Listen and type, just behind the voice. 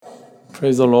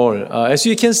Praise the Lord. As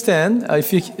you can stand,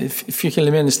 if you can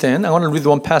remain stand, I want to read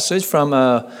one passage from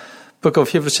book of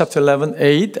Hebrews chapter 11,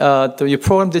 8. The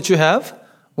program that you have,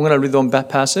 I'm going to read one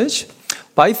passage.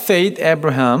 By faith,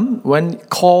 Abraham, when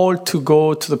called to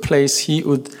go to the place he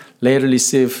would later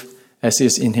receive as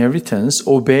his inheritance,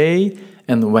 obeyed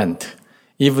and went,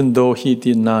 even though he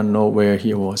did not know where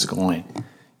he was going.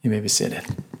 You may be seated.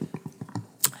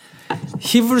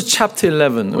 Hebrews chapter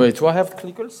 11. Wait, do I have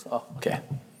clickers? Oh, okay.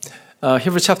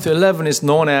 Hebrews chapter 11 is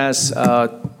known as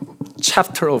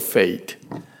chapter of faith.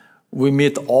 We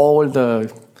meet all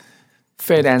the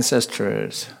faith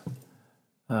ancestors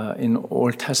in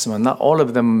Old Testament. Not all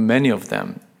of them, many of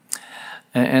them.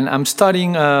 And I'm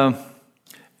studying a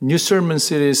new sermon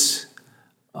series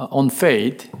on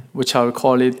faith, which I will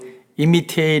call it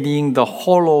Imitating the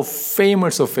Hall of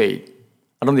Famers of Faith.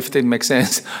 I don't know if that makes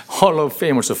sense. Hall of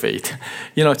Famers of Faith.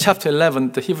 You know, chapter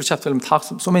 11, the Hebrew chapter 11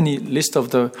 talks so many list of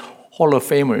the Hall of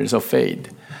Famers of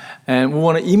faith. And we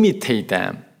want to imitate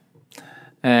them.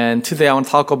 And today I want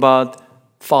to talk about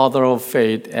father of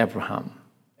faith, Abraham.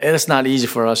 It is not easy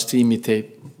for us to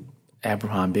imitate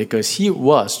Abraham because he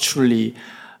was truly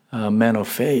a man of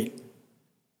faith.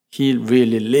 He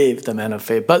really lived a man of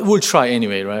faith. But we'll try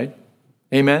anyway, right?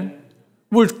 Amen?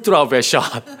 We'll throw our best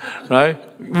shot, right?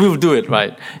 We'll do it,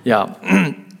 right? Yeah.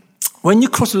 When you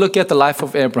closely look at the life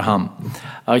of Abraham,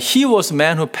 he was a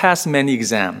man who passed many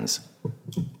exams.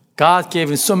 God gave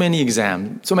him so many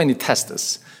exams, so many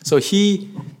tests. So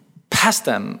he passed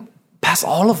them, passed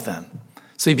all of them.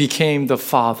 So he became the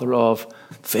father of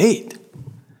faith.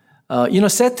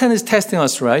 Satan is testing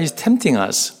us, right? He's tempting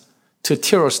us to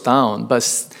tear us down.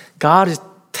 But God is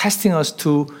testing us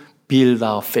to build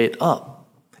our faith up.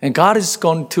 And God is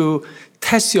going to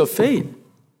test your faith.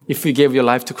 If you give your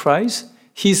life to Christ,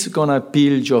 He's going to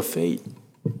build your faith.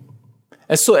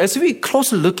 And so as we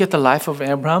closely look at the life of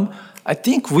Abraham, I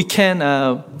think we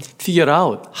can figure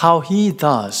out how he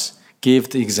does give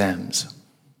the exams.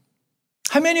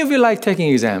 How many of you like taking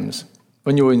exams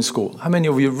when you were in school? How many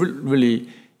of you really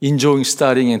enjoying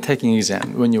studying and taking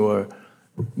exams when you were,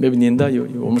 maybe Ninda,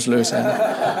 you almost learned something?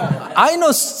 I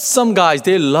know some guys,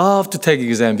 they love to take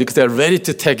exam because they're ready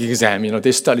to take exam.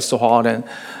 They study so hard, and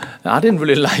I didn't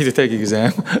really like to take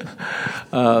exam.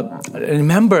 I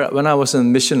remember when I was a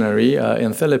missionary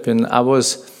in Philippines, I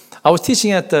was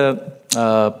teaching at the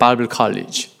Bible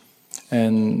college,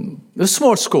 and it was a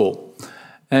small school.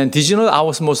 And did you know I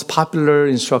was the most popular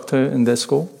instructor in that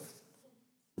school?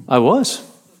 I was.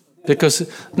 Because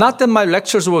not that my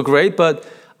lectures were great, but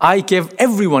I gave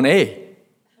everyone A.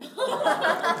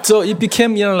 So it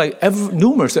became,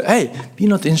 numerous. Hey,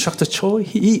 the instructor Choi,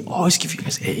 he always gives you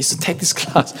guys A's, so take this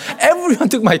class. Everyone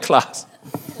took my class.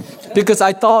 Because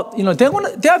I thought,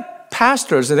 they're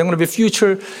pastors, and they're going to be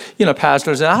future,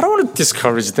 pastors. And I don't want to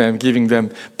discourage them, giving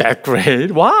them bad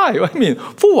grade. Why?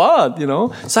 For what,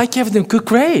 So I gave them good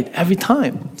grade every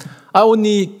time. I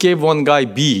only gave one guy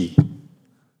B.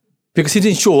 Because he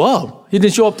didn't show up. He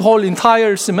didn't show up the whole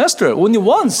entire semester. Only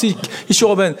once he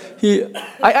showed up, and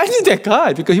I knew that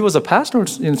guy because he was a pastor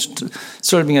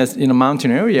serving as in a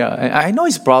mountain area. I know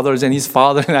his brothers and his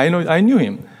father, and I knew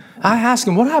him. I asked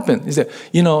him what happened. He said,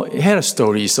 he had a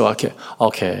story. So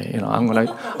okay, I'm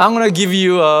gonna give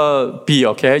you a B.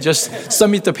 Okay, just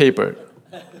submit the paper.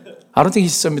 I don't think he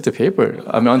submitted the paper.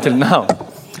 Until now.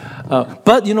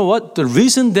 But you know what? The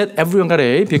reason that everyone got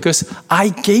A because I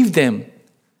gave them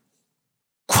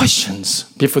questions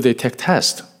before they take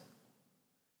test.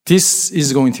 This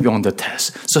is going to be on the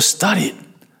test. So study it.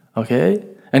 Okay?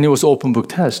 And it was open book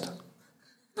test.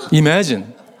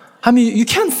 Imagine. You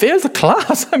can't fail the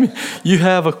class. You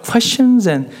have questions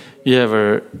and you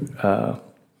have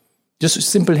just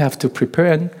simply have to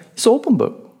prepare, and it's open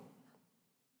book.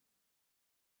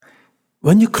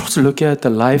 When you closely look at the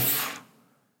life,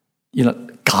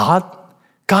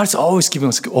 God's always giving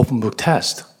us an open book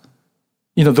test.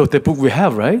 The book we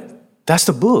have, right? That's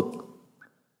the book.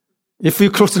 If we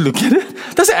closely look at it,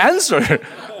 that's the answer.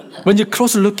 When you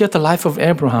closely look at the life of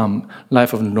Abraham,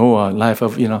 life of Noah, life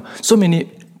of, so many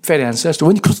faith ancestors,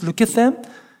 when you closely look at them,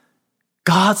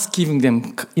 God's giving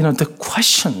them, the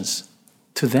questions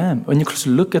to them. When you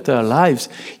closely look at their lives,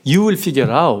 you will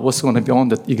figure out what's going to be on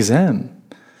the exam.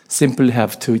 Simply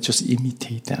have to just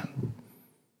imitate them.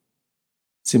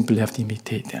 Simply have to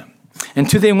imitate them. And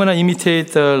today I'm going to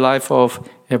imitate the life of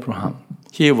Abraham.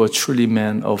 He was truly a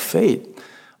man of faith.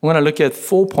 I'm going to look at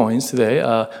 4 points today.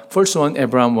 First one,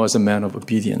 Abraham was a man of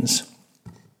obedience.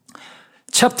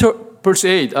 Verse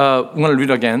 8, I'm going to read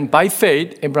again. By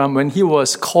faith, Abraham, when he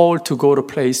was called to go to a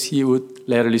place he would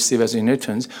later receive as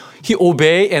inheritance, he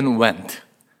obeyed and went.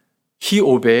 He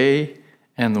obeyed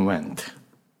and went.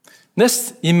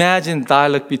 Let's imagine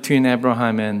dialogue between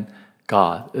Abraham and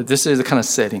God. This is the kind of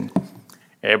setting.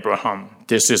 Abraham,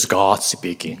 this is God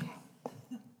speaking.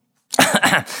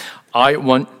 I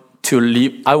want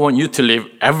you to leave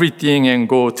everything and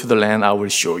go to the land I will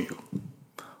show you.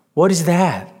 What is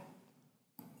that?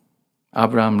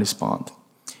 Abraham responded,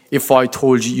 if I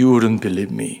told you, you wouldn't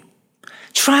believe me.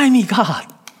 Try me, God.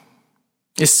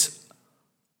 It's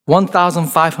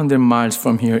 1,500 miles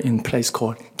from here in a place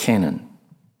called Canaan.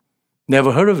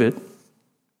 Never heard of it?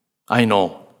 I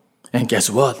know. And guess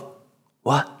what?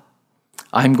 What?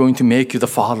 I'm going to make you the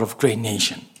father of a great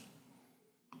nation.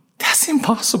 That's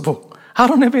impossible. I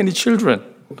don't have any children.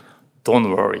 Don't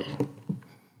worry.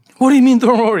 What do you mean,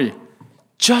 don't worry?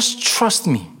 Just trust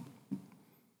me.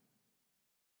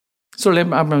 So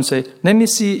Abraham said, let me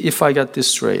see if I got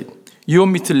this straight. You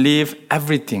want me to leave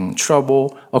everything,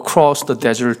 travel across the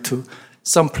desert to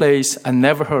some place I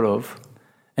never heard of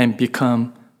and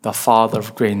become the father of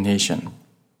a great nation.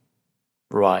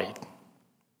 Right.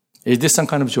 Is this some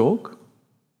kind of joke?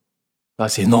 I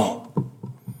say, no.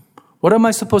 What am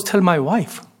I supposed to tell my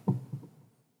wife?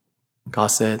 God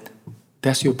said,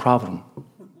 that's your problem.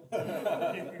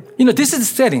 This is the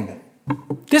setting.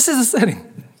 This is the setting.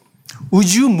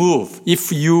 Would you move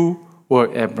if you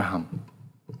were Abraham?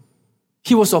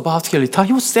 He was about to retire.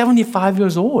 He was 75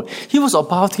 years old. He was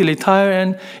about to retire.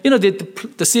 And,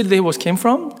 the city that he came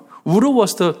from, Uru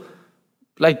was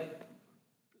like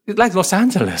Los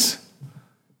Angeles.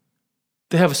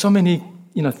 They have so many,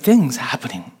 things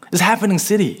happening. It's a happening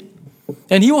city.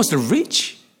 And he was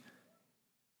rich.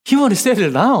 He wanted to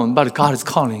settle down, but God is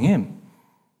calling him.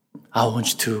 I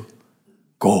want you to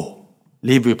go.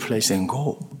 Leave your place and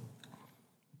go.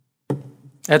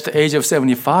 At the age of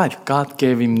 75, God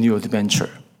gave him new adventure.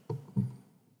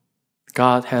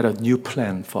 God had a new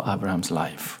plan for Abraham's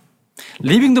life.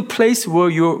 Leaving the place where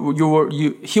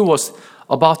he was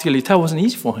about to retire wasn't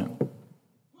easy for him.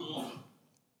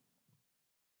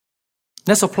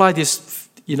 Let's apply this,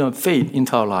 faith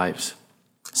into our lives.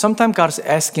 Sometimes God is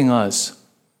asking us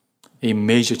a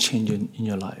major change in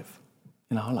your life,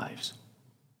 in our lives.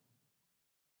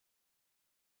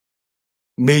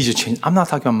 Major change. I'm not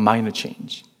talking about minor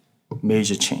change.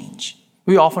 Major change.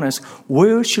 We often ask,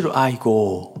 where should I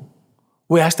go?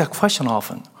 We ask that question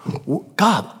often.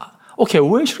 God, okay,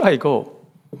 where should I go?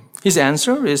 His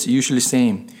answer is usually the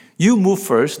same. You move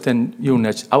first, then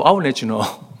I will let you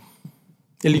know.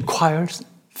 It requires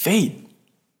faith.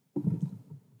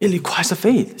 It requires a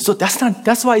faith. So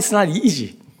that's why it's not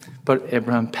easy. But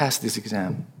Abraham passed this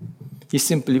exam. He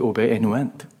simply obeyed and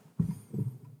went.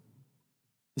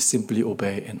 He simply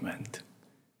obeyed and went.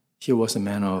 He was a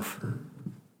man of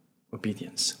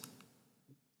obedience.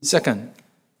 Second,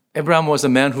 Abraham was a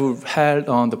man who held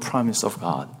on the promise of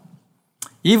God.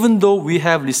 Even though we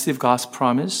have received God's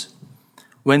promise,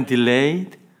 when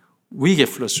delayed, we get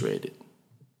frustrated.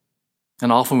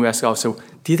 And often we ask ourselves,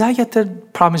 did I get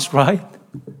that promise right?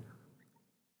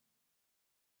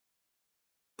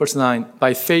 Verse 9,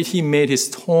 by faith he made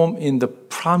his home in the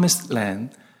promised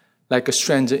land like a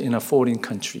stranger in a foreign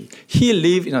country. He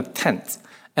lived in a tent,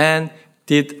 and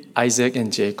did Isaac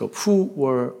and Jacob, who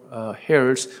were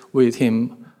heirs with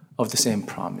him of the same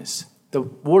promise. The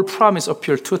word promise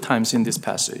appears 2 times in this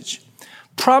passage.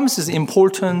 Promise is an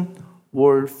important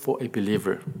word for a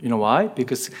believer. You know why?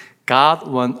 Because God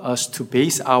wants us to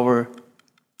base our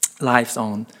lives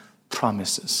on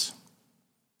promises.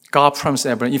 God promised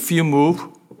Abraham, if you move,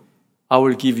 I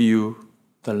will give you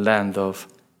the land of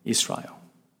Israel.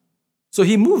 So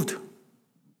he moved.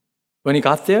 When he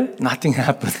got there, nothing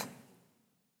happened.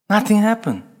 Nothing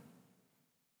happened.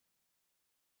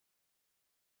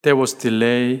 There was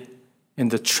delay in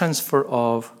the transfer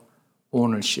of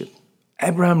ownership.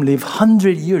 Abraham lived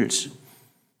 100 years,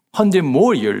 100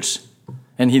 more years,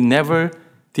 and he never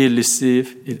did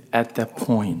receive it at that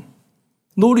point.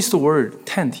 Notice the word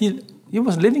tent. He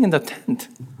was living in the tent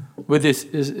with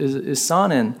his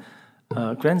son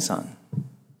and grandson.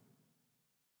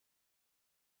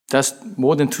 That's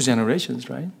more than 2 generations,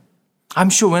 right? I'm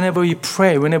sure whenever we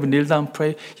pray, whenever we kneel down and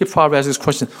pray, he probably asks this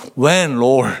question, when,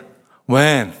 Lord?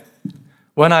 When?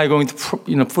 When are you going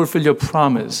to fulfill your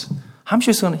promise? I'm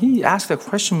sure he asked that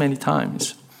question many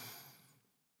times.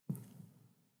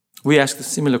 We ask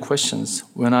similar questions.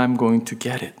 When I'm going to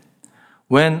get it?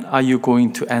 When are you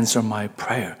going to answer my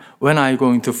prayer? When are you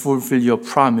going to fulfill your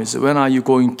promise? When are you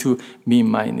going to meet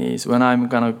my needs? When I'm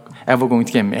ever going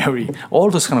to get married? All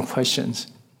those kind of questions.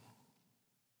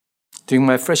 During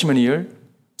my freshman year,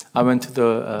 I went to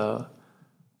the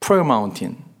prayer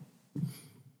mountain.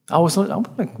 I was like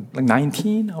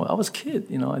 19. I was a kid,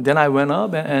 and then I went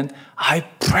up and I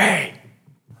prayed.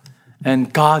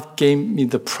 And God gave me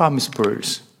the promise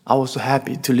verse. I was so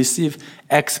happy to receive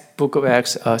Book of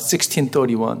Acts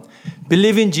 16:31.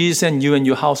 Believe in Jesus and you and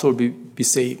your household be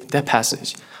saved. That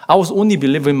passage. I was only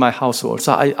believing in my household.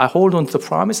 So I hold on to the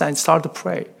promise and start to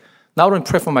pray. Not only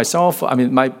pray for myself,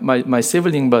 my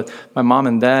sibling, but my mom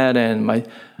and dad and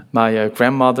my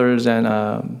grandmothers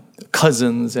and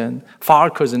cousins and far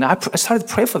cousins. I started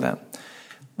to pray for them.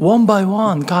 One by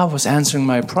one, God was answering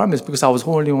my promise because I was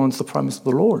holding on to the promise of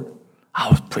the Lord. I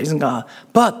was praising God.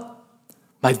 But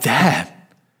my dad,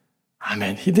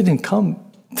 he didn't come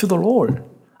to the Lord.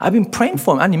 I've been praying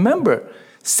for him. I remember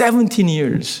 17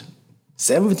 years.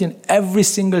 17, every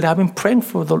single day, I've been praying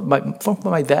for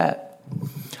my dad.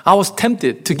 I was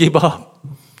tempted to give up,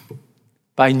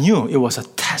 but I knew it was a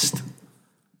test.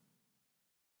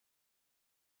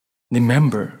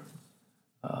 Remember,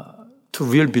 to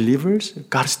real believers,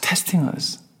 God is testing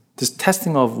us. This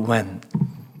testing of when.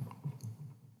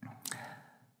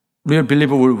 Real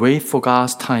believer will wait for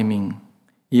God's timing,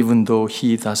 even though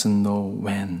he doesn't know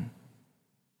when.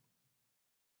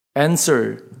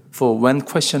 Answer for one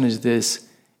question is this: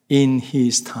 in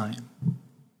His time.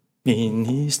 In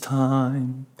His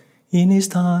time. In His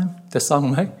time. The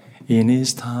song, right? In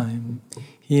His time.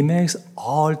 He makes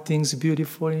all things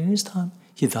beautiful in His time.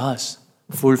 He does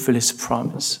fulfill His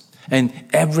promise. And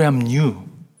Abraham knew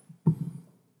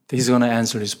that he's going to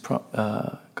answer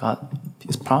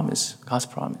God's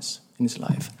promise in his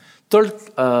life. Third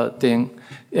thing,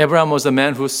 Abraham was a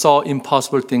man who saw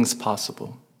impossible things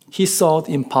possible. He saw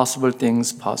impossible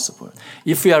things possible.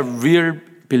 If you are a real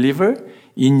believer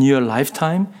in your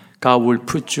lifetime, God will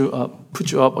put you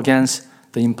up against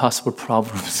the impossible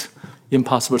problems,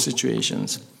 impossible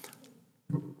situations.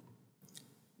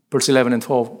 Verse 11 and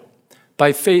 12.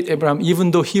 By faith, Abraham,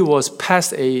 even though he was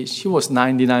past age, he was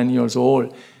 99 years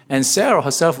old, and Sarah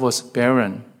herself was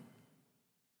barren,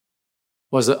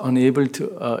 was unable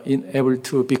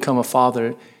to become a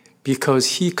father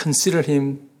because he considered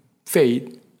him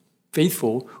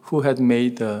faithful who had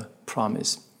made the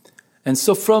promise. And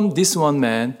so from this one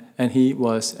man, and he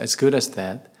was as good as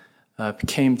that,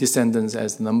 became descendants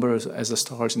as numbers as the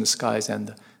stars in the skies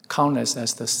and countless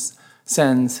as the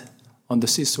sands on the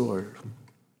seashore.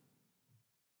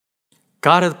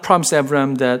 God had promised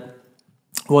Abraham that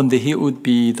one day he would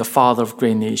be the father of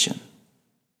great nation,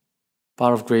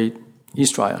 father of great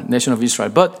Israel, nation of Israel.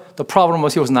 But the problem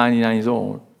was he was 99 years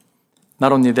old.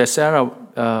 Not only that, Sarah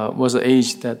was the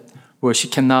age where she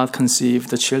cannot conceive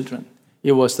the children.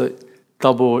 It was the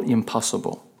double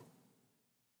impossible.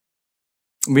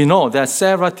 We know that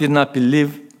Sarah did not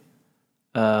believe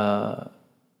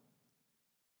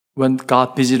when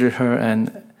God visited her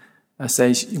and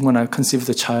said, "You're going to conceive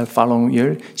the child following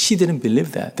year." She didn't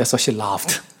believe that. That's why she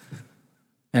laughed.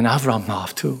 And Abraham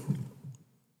laughed too.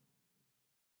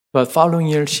 But following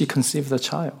year, she conceived the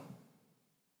child.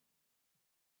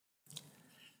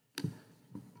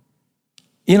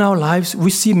 In our lives,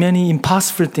 we see many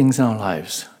impossible things in our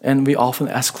lives. And we often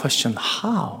ask question,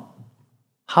 how?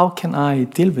 How can I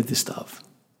deal with this stuff?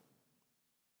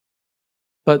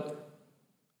 But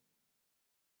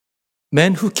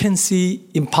man who can see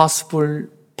impossible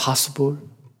possible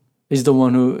is the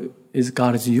one who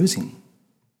God is using.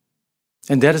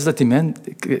 And that is the demand.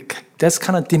 That's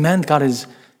kind of demand God is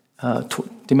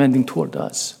demanding toward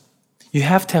us. You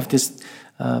have to have this,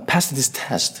 pass this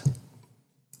test.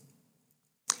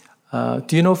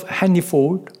 Do you know Henry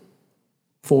Ford?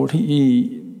 Ford,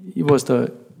 he was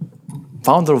the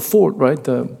founder of Ford, right?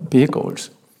 The vehicles.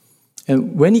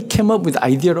 And when he came up with the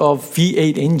idea of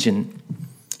V8 engine,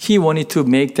 he wanted to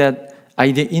make that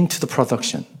idea into the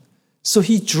production. So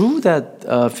he drew that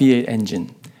V8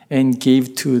 engine and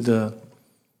gave to the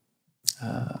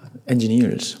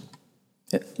engineers.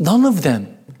 None of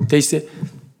them, they said,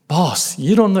 "Boss,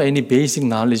 you don't know any basic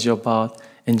knowledge about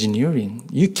engineering.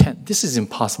 You can't, this is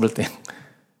impossible thing."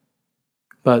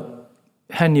 But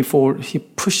Henry Ford, he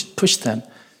pushed them.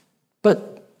 But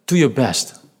do your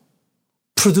best.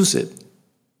 Produce it.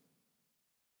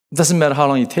 Doesn't matter how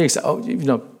long it takes.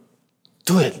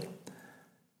 Do it.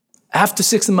 After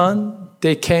 6 months,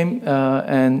 they came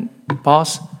and,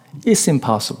 "Boss, it's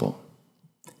impossible."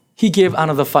 He gave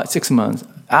another 6 months.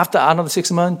 After another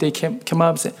 6 months, they came up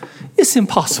and said, "It's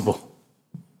impossible."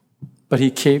 But he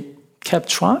kept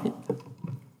trying.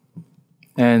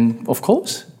 And of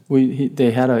course,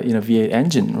 they had a V8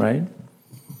 engine, right?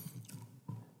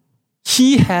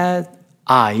 He had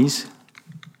eyes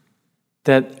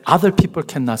that other people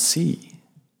cannot see.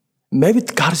 Maybe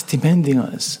God is demanding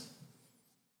us.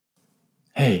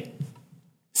 Hey,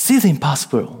 see the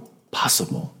impossible,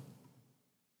 possible.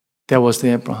 That was the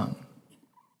Abraham.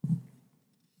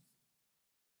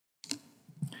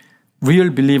 real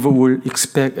believer will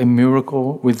expect a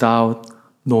miracle without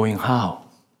knowing how.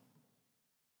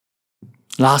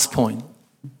 Last point.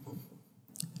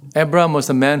 Abraham was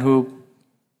the man who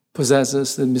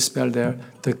possesses, the misspelled there,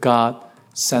 the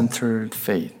God-centered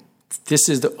faith. This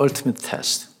is the ultimate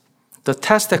test. The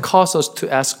test that calls us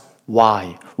to ask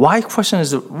why. Why question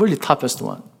is the really toughest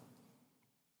one.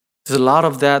 There's a lot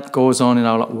of that goes on in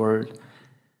our world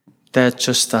that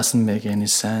just doesn't make any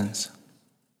sense.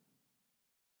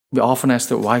 We often ask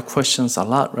the why questions a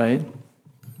lot, right?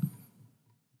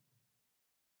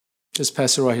 This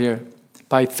passage right here.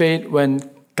 By faith, when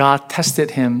God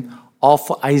tested him,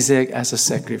 offer Isaac as a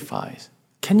sacrifice.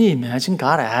 Can you imagine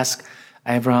God asked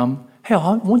Abraham, hey,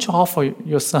 won't you offer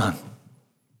your son?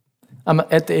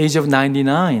 At the age of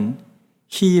 99,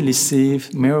 he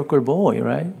received miracle boy,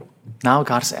 right? Now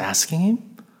God's asking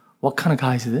him, what kind of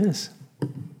guy is this?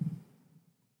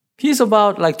 He's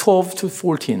about like 12 to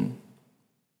 14.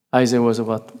 Isaac was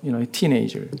about, a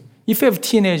teenager. If you have a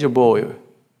teenager boy,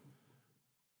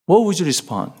 what would you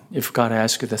respond if God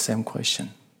asked you the same question?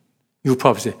 You would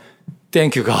probably say,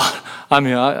 thank you, God.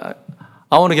 I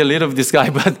want to get rid of this guy,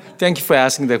 but thank you for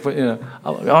asking that. I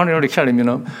want to kill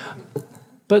him,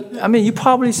 But, you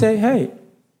probably say, hey,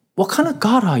 what kind of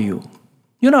God are you?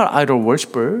 You're not an idol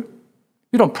worshiper.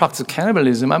 You don't practice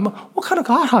cannibalism. What kind of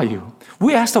God are you?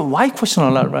 We ask the why question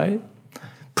a lot, right?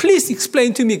 Please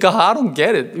explain to me, God, I don't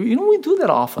get it. We do that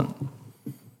often.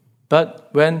 But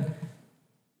when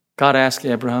God asked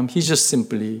Abraham, he just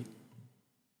simply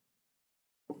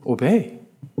obey.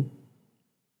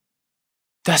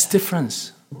 That's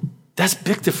difference. That's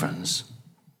big difference.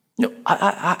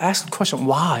 I asked the question,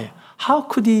 why? How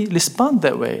could he respond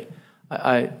that way?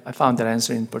 I found that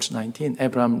answer in verse 19.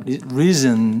 Abraham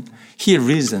reasoned.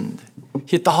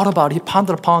 He thought about it. He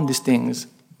pondered upon these things.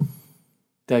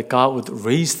 That God would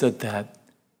raise the dead.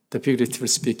 The figuratively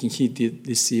speaking, he did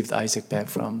receive Isaac back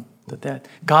from the dead.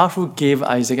 God who gave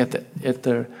Isaac at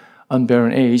the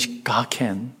unbarren age, God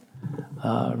can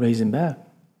raise him back.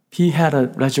 He had a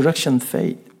resurrection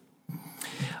faith.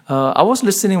 I was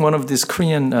listening to one of these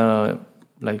Korean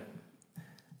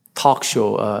talk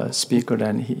show speaker,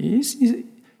 and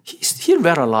he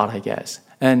read a lot, I guess.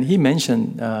 And he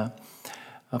mentioned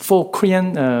for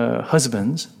Korean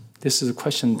husbands, this is a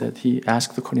question that he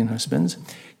asked the Korean husbands,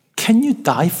 can you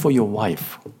die for your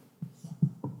wife?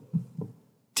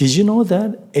 Did you know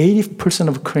that 80%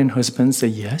 of Korean husbands say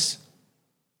yes?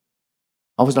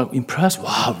 I was impressed.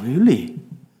 Wow, really?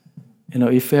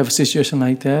 If you have a situation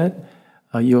like that,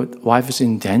 your wife is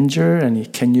in danger,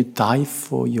 and can you die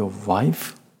for your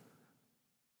wife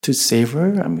to save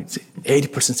her?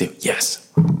 80% say yes.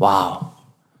 Wow.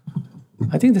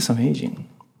 I think that's amazing.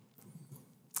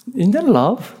 Isn't that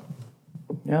love?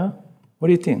 Yeah? What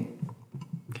do you think?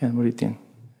 Ken, what do you think?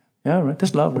 Yeah, right?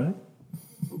 That's love, right?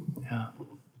 Yeah.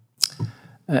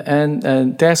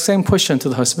 And that same question to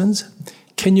the husbands,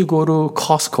 can you go to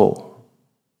Costco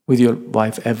with your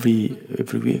wife every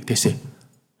week? They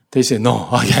say, no,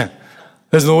 I can't.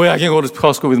 There's no way I can go to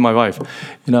Costco with my wife.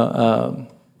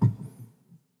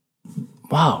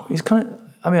 Wow, it's kind of,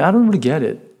 I don't really get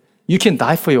it. You can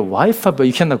die for your wife, but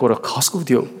you cannot go to Costco with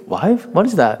your wife? What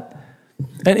is that?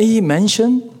 And he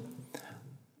mentioned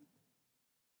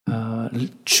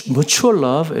mature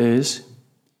love is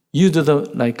you do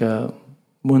the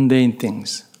mundane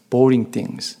things, boring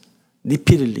things,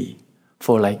 repeatedly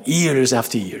for years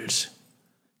after years.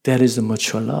 That is the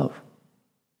mature love.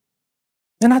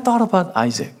 And I thought about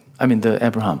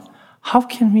Abraham. How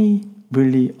can we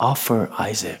really offer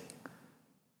Isaac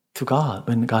to God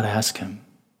when God asked him?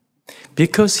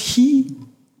 Because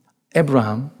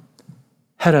Abraham,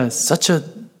 had such a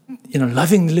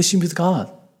loving relationship with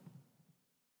God.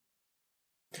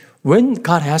 When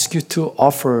God asks you to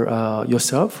offer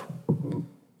yourself,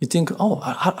 you think,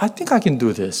 I think I can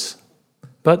do this.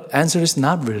 But answer is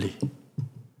not really.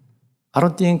 I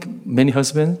don't think many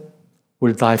husbands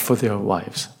will die for their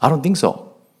wives. I don't think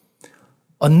so.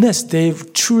 Unless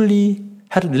they've truly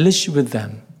had a relationship with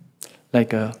them,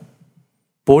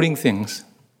 boring things,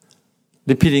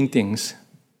 repeating things,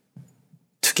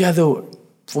 together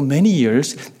for many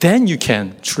years, then you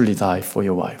can truly die for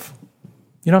your wife.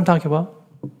 You know what I'm talking about?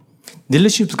 The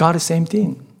relationship with God is the same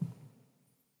thing.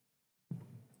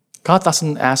 God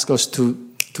doesn't ask us to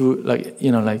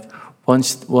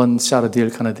one shot a deal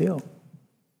kind of deal.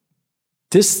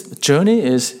 This journey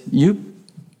is you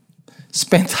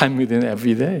spend time with Him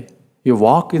every day. You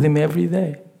walk with Him every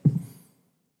day.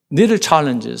 Little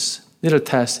challenges, little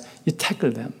tests, you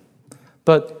tackle them.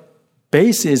 But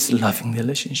base is loving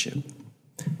relationship.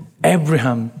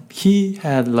 Abraham, he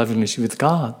had loving relationship with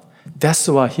God. That's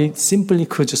why he simply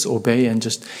could just obey and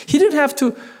he didn't have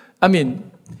to,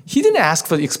 he didn't ask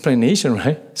for the explanation,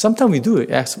 right? Sometimes we do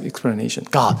ask for explanation.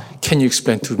 God, can you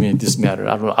explain to me this matter?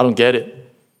 I don't get it.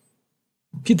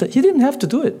 He didn't have to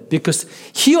do it because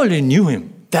he already knew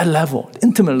him, that level,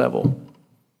 intimate level.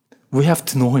 We have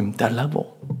to know him, that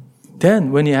level.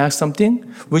 Then when he asks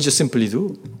something, we just simply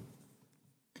do.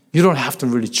 You don't have to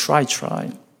really try.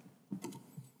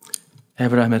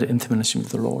 Abraham had an intimate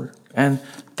relationship with the Lord. And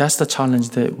that's the challenge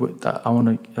that I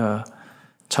want to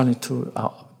challenge to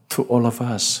all of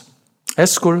us. At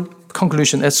school,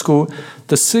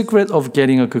 the secret of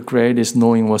getting a good grade is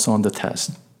knowing what's on the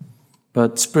test.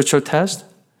 But spiritual test,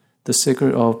 the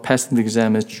secret of passing the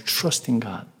exam is trusting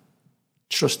God.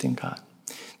 Trusting God.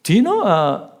 Do you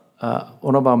know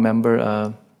one of our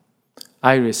member,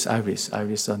 Iris,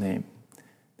 her name.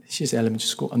 She's elementary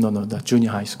school, the junior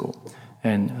high school.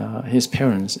 And his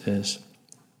parents is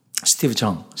Steve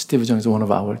Jung. Steve Jung is one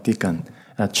of our deacon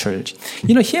at church.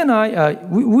 You know, he and I,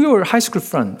 we were high school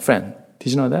friend.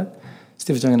 Did you know that?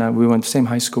 Steve Jung and I, we went to the same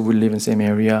high school. We live in the same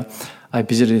area. I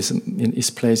visited his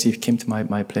place. He came to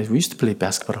my place. We used to play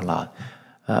basketball a lot.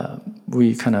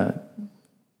 We kind of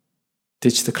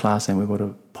ditch the class and we go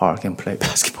to park and play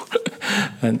basketball.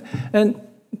 and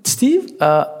Steve,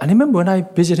 I remember when I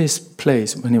visited his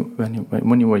place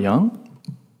when you were young,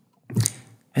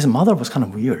 his mother was kind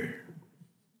of weird.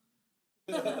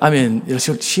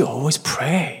 She always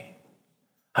pray.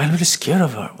 I'm really scared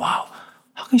of her. Wow,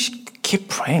 how can she keep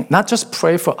praying? Not just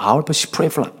pray for hours, but she pray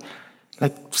for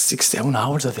like 6-7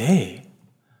 hours a day.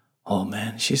 Oh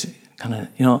man, she's kind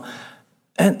of,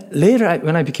 And later,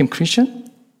 when I became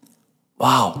Christian,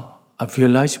 wow, I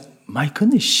realized, my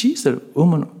goodness, she's a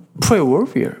woman, prayer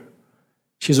warrior.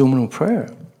 She's a woman of prayer.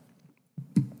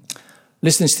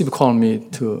 Listen, Steve called me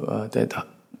to that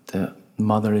the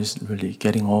mother is really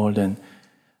getting old and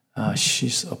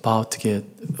she's about to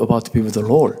be with the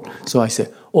Lord. So I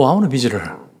said, I want to visit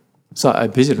her. So I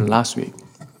visited her last week.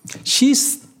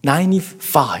 She's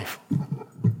 95,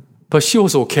 but she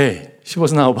was okay. She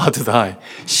was not about to die.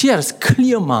 She had a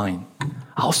clear mind.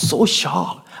 I was so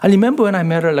shocked. I remember when I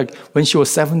met her, like when she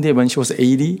was 70, when she was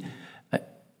 80.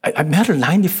 I met her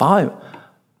 95.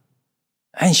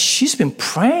 And she's been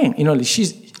praying.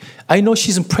 I know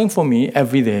she's been praying for me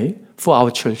every day, for our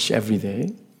church every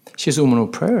day. She's a woman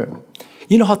of prayer.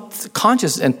 Her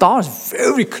conscience and thought is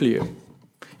very clear.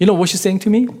 You know what she's saying to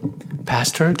me?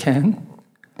 Pastor Ken,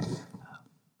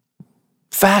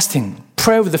 fasting,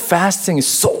 prayer with the fasting is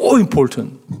so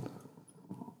important.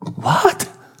 What?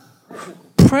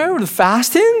 Prayer with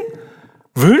fasting?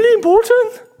 Really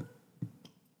important?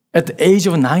 At the age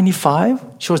of 95,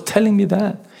 she was telling me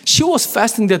that. She was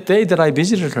fasting that day that I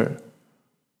visited her.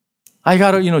 I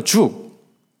got her,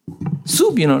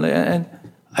 soup, and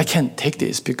I can't take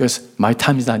this because my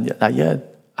time is not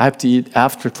yet. I have to eat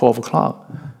after 12 o'clock.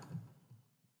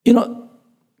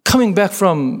 Coming back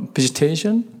from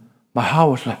visitation, my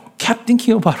heart was kept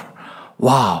thinking about her.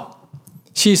 Wow,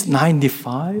 she's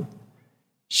 95.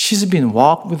 She's been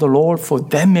walking with the Lord for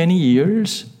that many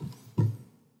years.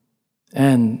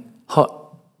 And her,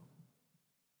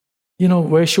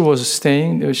 where she was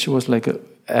staying, she was like an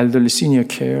elderly senior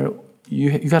care.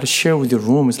 You got to share with your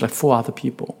room. It's like 4 other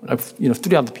people,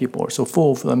 3 other people, or so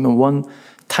 4 of them in one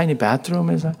tiny bathroom.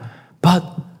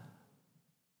 But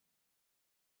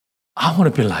I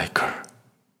want to be like her.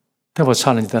 That was a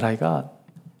challenge that I got.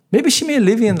 Maybe she may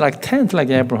live in tent like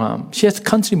Abraham. She has to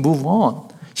continue to move on.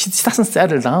 She doesn't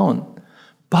settle down.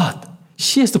 But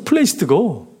she has the place to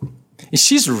go. And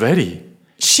she's ready.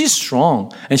 She's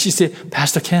strong. And she said,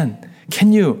 Pastor Ken,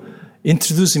 can you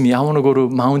introduce me? I want to go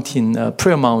to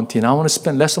prayer mountain. I want to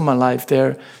spend less of my life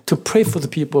there to pray for the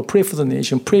people, pray for the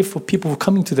nation, pray for people who are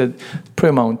coming to that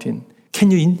prayer mountain.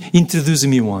 Can you introduce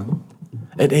me one?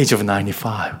 At the age of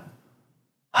 95.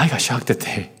 I got shocked that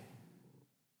day.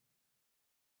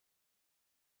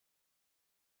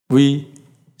 We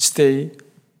stay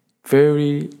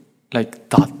very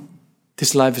dot.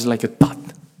 This life is like a dot.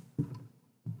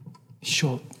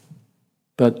 Short.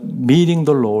 But meeting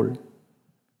the Lord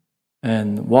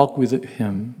and walk with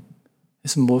Him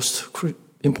is the most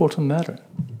important matter.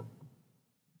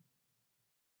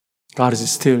 God is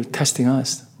still testing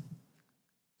us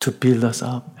to build us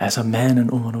up as a man and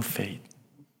woman of faith.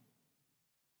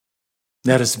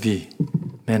 Let us be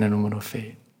men and women of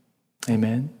faith.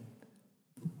 Amen.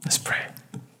 Let's pray.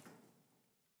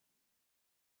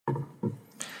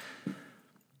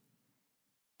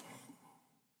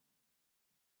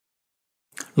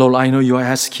 Lord, I know you are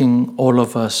asking all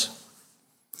of us,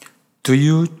 do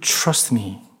you trust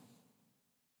me?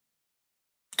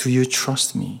 Do you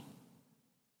trust me?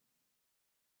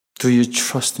 do you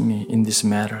trust me in this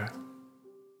matter?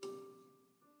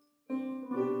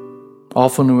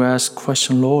 Often we ask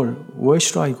question, Lord, where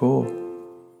should I go?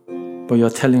 But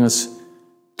you're telling us,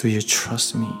 do you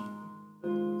trust me?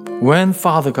 When,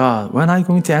 Father God, when are you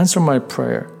going to answer my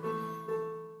prayer?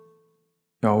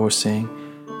 You're always saying,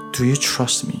 do you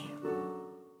trust me?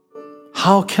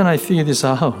 How can I figure this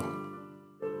out?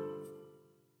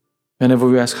 Whenever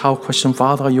we ask how question,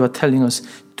 Father, you are telling us,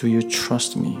 do you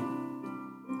trust me?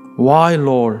 Why,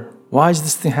 Lord? Why is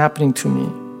this thing happening to me?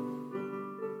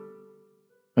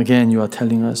 Again, you are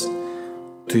telling us,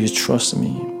 do you trust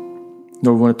me?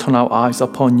 Lord, we want to turn our eyes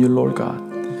upon you, Lord God.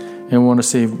 And we want to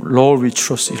say, Lord, we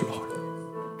trust you, Lord.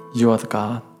 You are the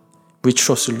God. We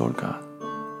trust you, Lord God.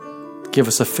 Give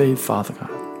us a faith, Father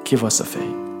God. Give us a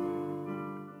faith.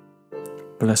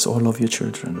 Bless all of your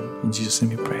children. In Jesus'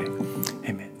 name we pray.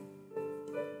 Amen.